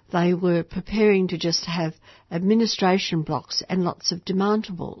 how they were preparing to just have administration blocks and lots of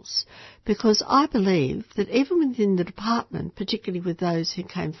demountables, because I believe that even within the department, particularly with those who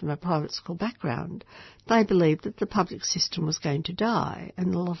came from a private school background, they believed that the public system was going to die,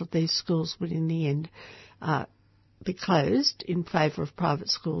 and a lot of these schools would in the end be closed in favour of private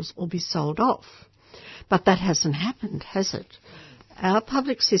schools or be sold off. But that hasn't happened, has it? Our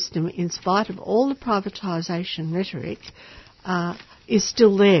public system, in spite of all the privatisation rhetoric, is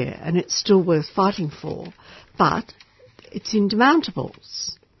still there, and it's still worth fighting for, but it's in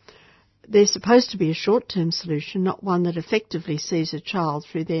demountables. They're supposed to be a short-term solution, not one that effectively sees a child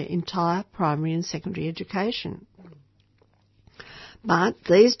through their entire primary and secondary education. But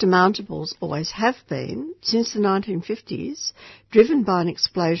these demountables always have been, since the 1950s, driven by an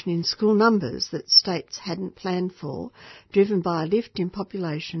explosion in school numbers that states hadn't planned for, driven by a lift in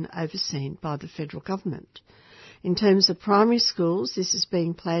population overseen by the federal government. In terms of primary schools, this is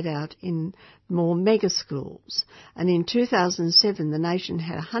being played out in more mega schools. And in 2007, the nation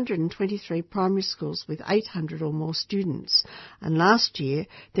had 123 primary schools with 800 or more students. And last year,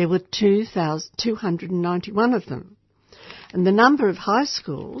 there were 291 of them. And the number of high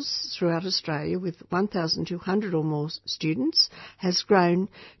schools throughout Australia with 1,200 or more students has grown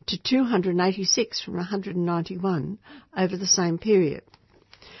to 286 from 191 over the same period.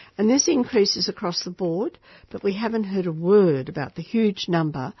 And this increases across the board, but we haven't heard a word about the huge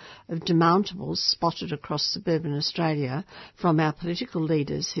number of demountables spotted across suburban Australia from our political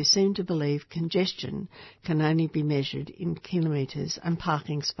leaders who seem to believe congestion can only be measured in kilometres and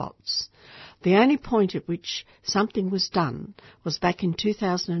parking spots. The only point at which something was done was back in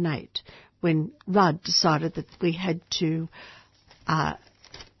 2008 when Rudd decided that we had to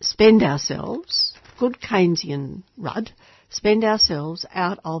spend ourselves, good Keynesian Rudd, spend ourselves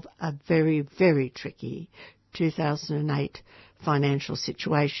out of a very, very tricky 2008 financial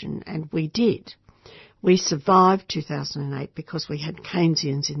situation, and we did. We survived 2008 because we had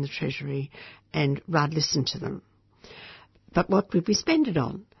Keynesians in the Treasury and Rudd listened to them. But what did we spend it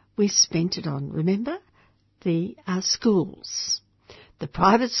on? We spent it on, remember, the schools. The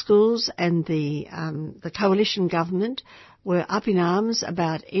private schools and the coalition government were up in arms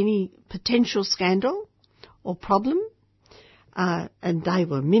about any potential scandal or problem. And they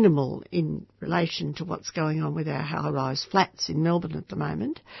were minimal in relation to what's going on with our high-rise flats in Melbourne at the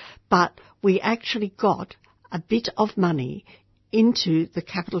moment. But we actually got a bit of money into the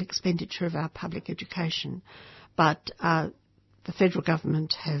capital expenditure of our public education. But the federal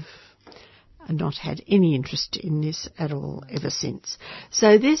government have not had any interest in this at all ever since.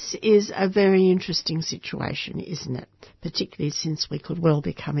 So this is a very interesting situation, isn't it? Particularly since we could well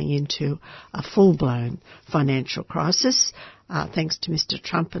be coming into a full-blown financial crisis, thanks to Mr.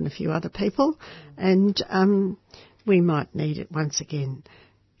 Trump and a few other people, and we might need it once again.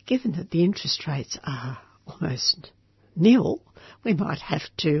 Given that the interest rates are almost nil, we might have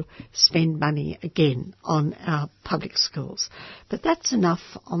to spend money again on our public schools. But that's enough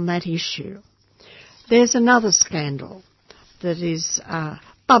on that issue. There's another scandal that is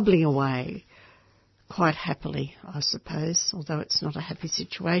bubbling away quite happily, I suppose, although it's not a happy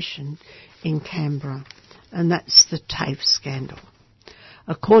situation in Canberra, and that's the TAFE scandal.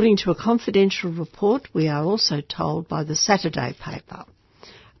 According to a confidential report, we are also told by the Saturday paper,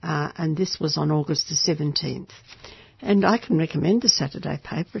 and this was on August the 17th. And I can recommend the Saturday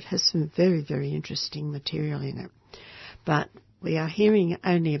paper. It has some very, very interesting material in it. But we are hearing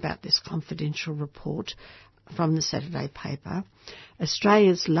only about this confidential report from the Saturday paper.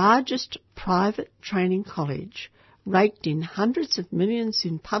 Australia's largest private training college raked in hundreds of millions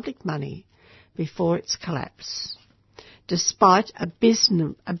in public money before its collapse, despite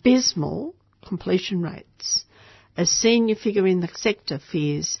abysmal completion rates. A senior figure in the sector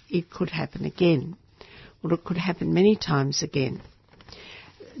fears it could happen again. Well, it could happen many times again.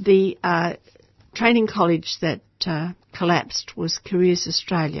 The training college that collapsed was Careers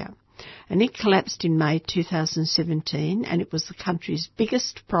Australia, and it collapsed in May 2017, and it was the country's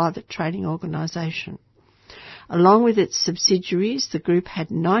biggest private training organisation. Along with its subsidiaries, the group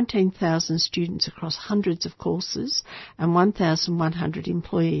had 19,000 students across hundreds of courses and 1,100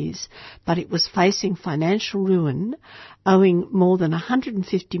 employees, but it was facing financial ruin, owing more than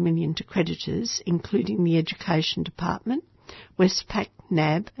 $150 million to creditors, including the Education Department, Westpac,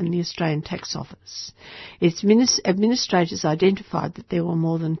 NAB and the Australian Tax Office. Its administrators identified that there were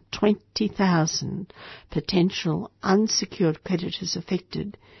more than 20,000 potential unsecured creditors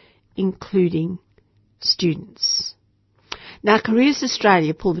affected, including students. Now, Careers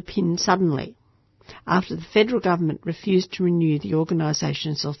Australia pulled the pin suddenly after the federal government refused to renew the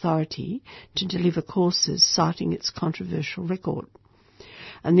organisation's authority to deliver courses, citing its controversial record.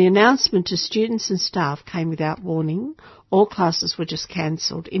 And the announcement to students and staff came without warning. All classes were just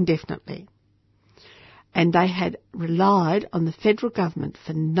cancelled indefinitely. And they had relied on the federal government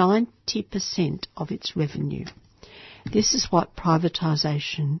for 90% of its revenue. This is what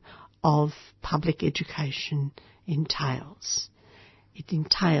privatisation of public education entails. It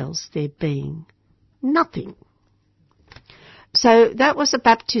entails there being nothing. So that was a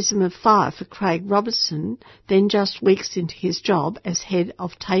baptism of fire for Craig Robertson, then just weeks into his job as head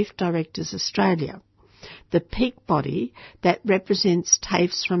of TAFE Directors Australia, the peak body that represents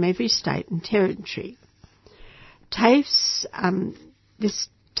TAFEs from every state and territory. TAFE's, this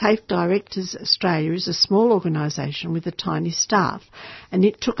TAFE Directors Australia is a small organisation with a tiny staff, and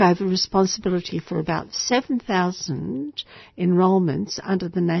it took over responsibility for about 7,000 enrolments under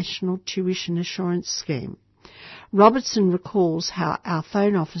the National Tuition Assurance Scheme. Robertson recalls how our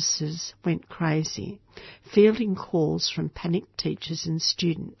phone officers went crazy, fielding calls from panicked teachers and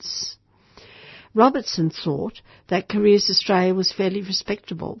students. Robertson thought that Careers Australia was fairly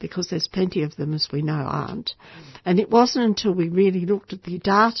respectable because there's plenty of them, as we know, aren't. And it wasn't until we really looked at the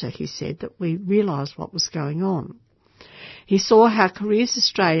data, he said, that we realised what was going on. He saw how Careers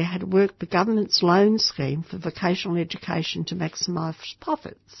Australia had worked the government's loan scheme for vocational education to maximise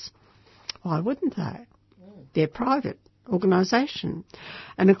profits. Why wouldn't they? They're private organisation.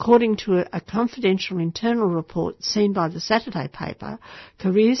 And according to a confidential internal report seen by the Saturday paper,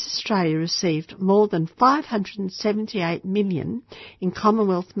 Careers Australia received more than $578 million in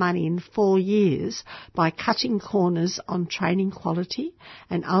Commonwealth money in 4 years by cutting corners on training quality,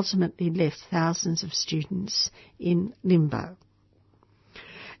 and ultimately left thousands of students in limbo.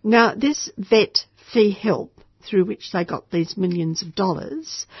 Now, this vet fee help, through which they got these millions of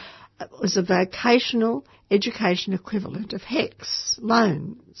dollars, was a vocational education equivalent of HECS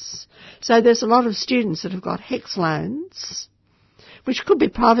loans. So there's a lot of students that have got HECS loans, which could be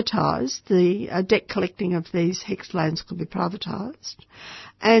privatised. The debt collecting of these HECS loans could be privatised.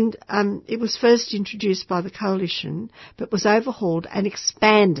 And it was first introduced by the Coalition, but was overhauled and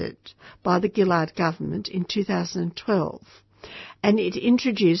expanded by the Gillard government in 2012. And it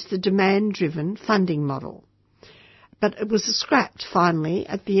introduced the demand-driven funding model. But it was scrapped finally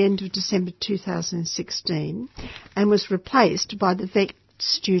at the end of December 2016 and was replaced by the VET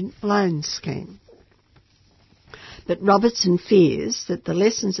student loan scheme. But Robertson fears that the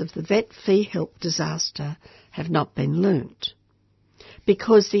lessons of the VET fee help disaster have not been learnt,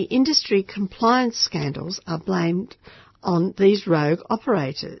 because the industry compliance scandals are blamed on these rogue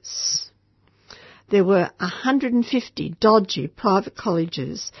operators. There were 150 dodgy private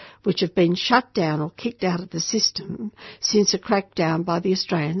colleges which have been shut down or kicked out of the system since a crackdown by the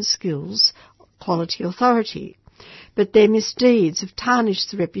Australian Skills Quality Authority. But their misdeeds have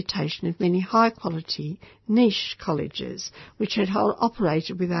tarnished the reputation of many high-quality niche colleges which had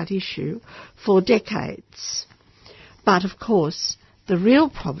operated without issue for decades. But, of course, the real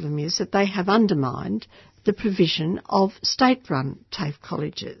problem is that they have undermined the provision of state-run TAFE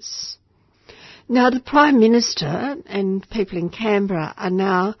colleges. Now, the Prime Minister and people in Canberra are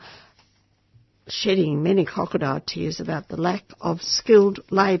now shedding many crocodile tears about the lack of skilled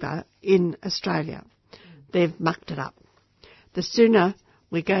labour in Australia. They've mucked it up. The sooner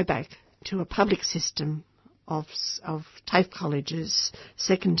we go back to a public system of TAFE colleges,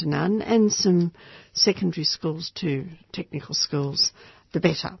 second to none, and some secondary schools too, technical schools, the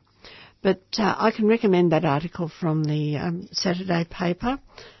better. But I can recommend that article from the Saturday paper,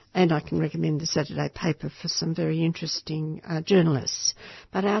 and I can recommend the Saturday paper for some very interesting journalists.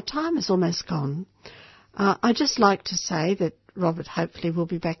 But our time is almost gone. I'd just like to say that Robert hopefully will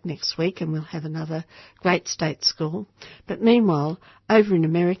be back next week and we'll have another great state school. But meanwhile, over in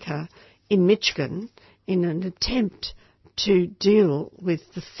America, in Michigan, in an attempt to deal with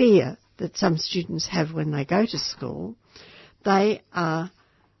the fear that some students have when they go to school, they are,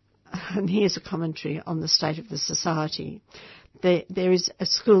 and here's a commentary on the state of the society, there is a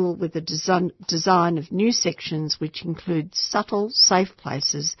school with a design of new sections which include subtle, safe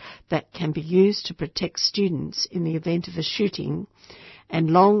places that can be used to protect students in the event of a shooting, and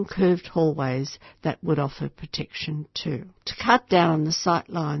long curved hallways that would offer protection too, to cut down on the sight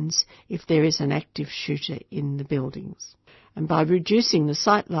lines if there is an active shooter in the buildings. And by reducing the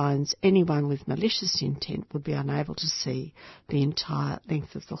sight lines, anyone with malicious intent would be unable to see the entire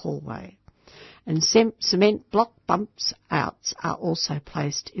length of the hallway. And cement block bumps outs are also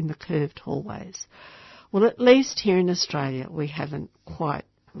placed in the curved hallways. Well, at least here in Australia, we haven't quite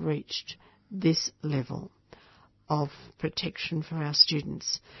reached this level of protection for our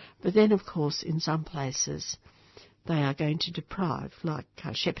students. But then, of course, in some places, they are going to deprive, like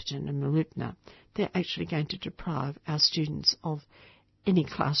Shepparton and Mooroopna, they're actually going to deprive our students of any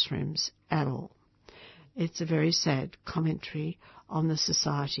classrooms at all. It's a very sad commentary on the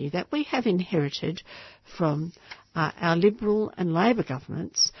society that we have inherited from our Liberal and Labor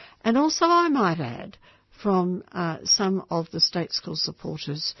governments, and also, I might add, from some of the state school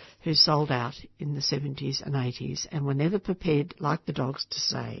supporters who sold out in the 70s and 80s and were never prepared, like the dogs, to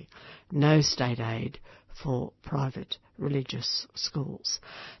say no state aid for private religious schools.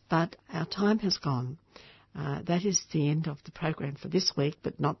 But our time has gone. That is the end of the program for this week,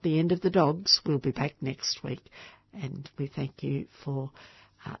 but not the end of the dogs. We'll be back next week, and we thank you for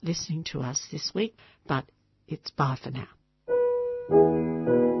listening to us this week, but it's bye for now.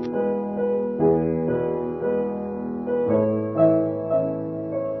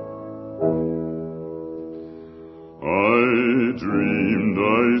 I dreamed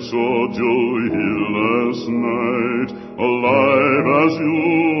I saw Joe Hill last night, alive as you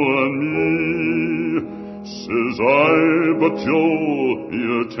and me. Says I, but Joe,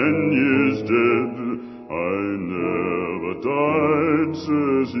 you're 10 years dead. I never died,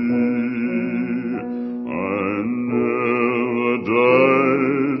 says he. I never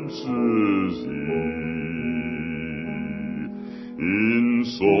died, says he. In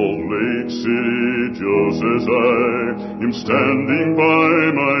Salt Lake City, Joe says I am standing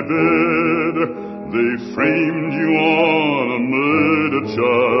by my bed. They framed you on a murder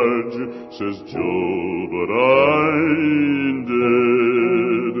charge, says Joe, but I ain't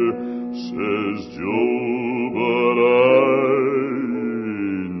dead. Says Joe, but I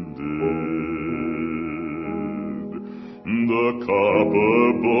ain't dead. The copper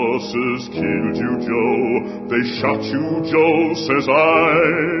bosses killed you, Joe. They shot you, Joe, says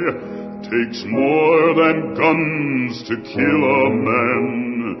I. Takes more than guns to kill a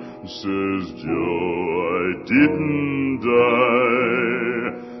man, says Joe, I didn't die.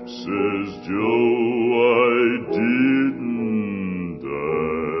 Says Joe, I didn't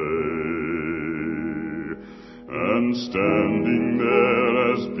die. And standing there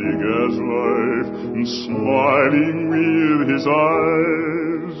as big as life, and smiling with his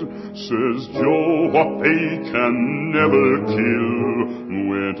eyes, says Joe, what they can never kill,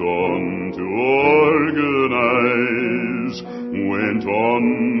 went on to organize, went on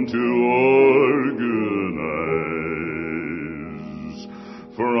to organize.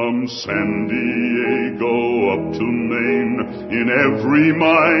 From San Diego up to Maine, in every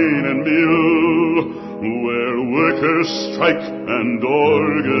mine and mill, where workers strike and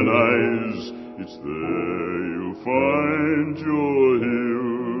organize, it's there you'll find your hill.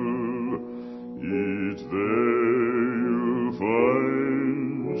 It's there you'll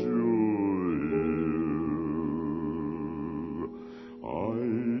find your hill. I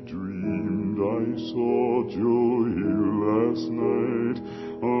dreamed I saw Joe Hill last night,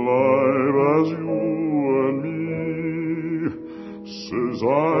 alive as you and me. Says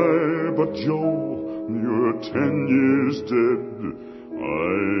I, but Joe, you're 10 years dead.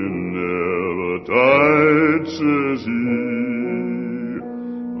 I never died, says he.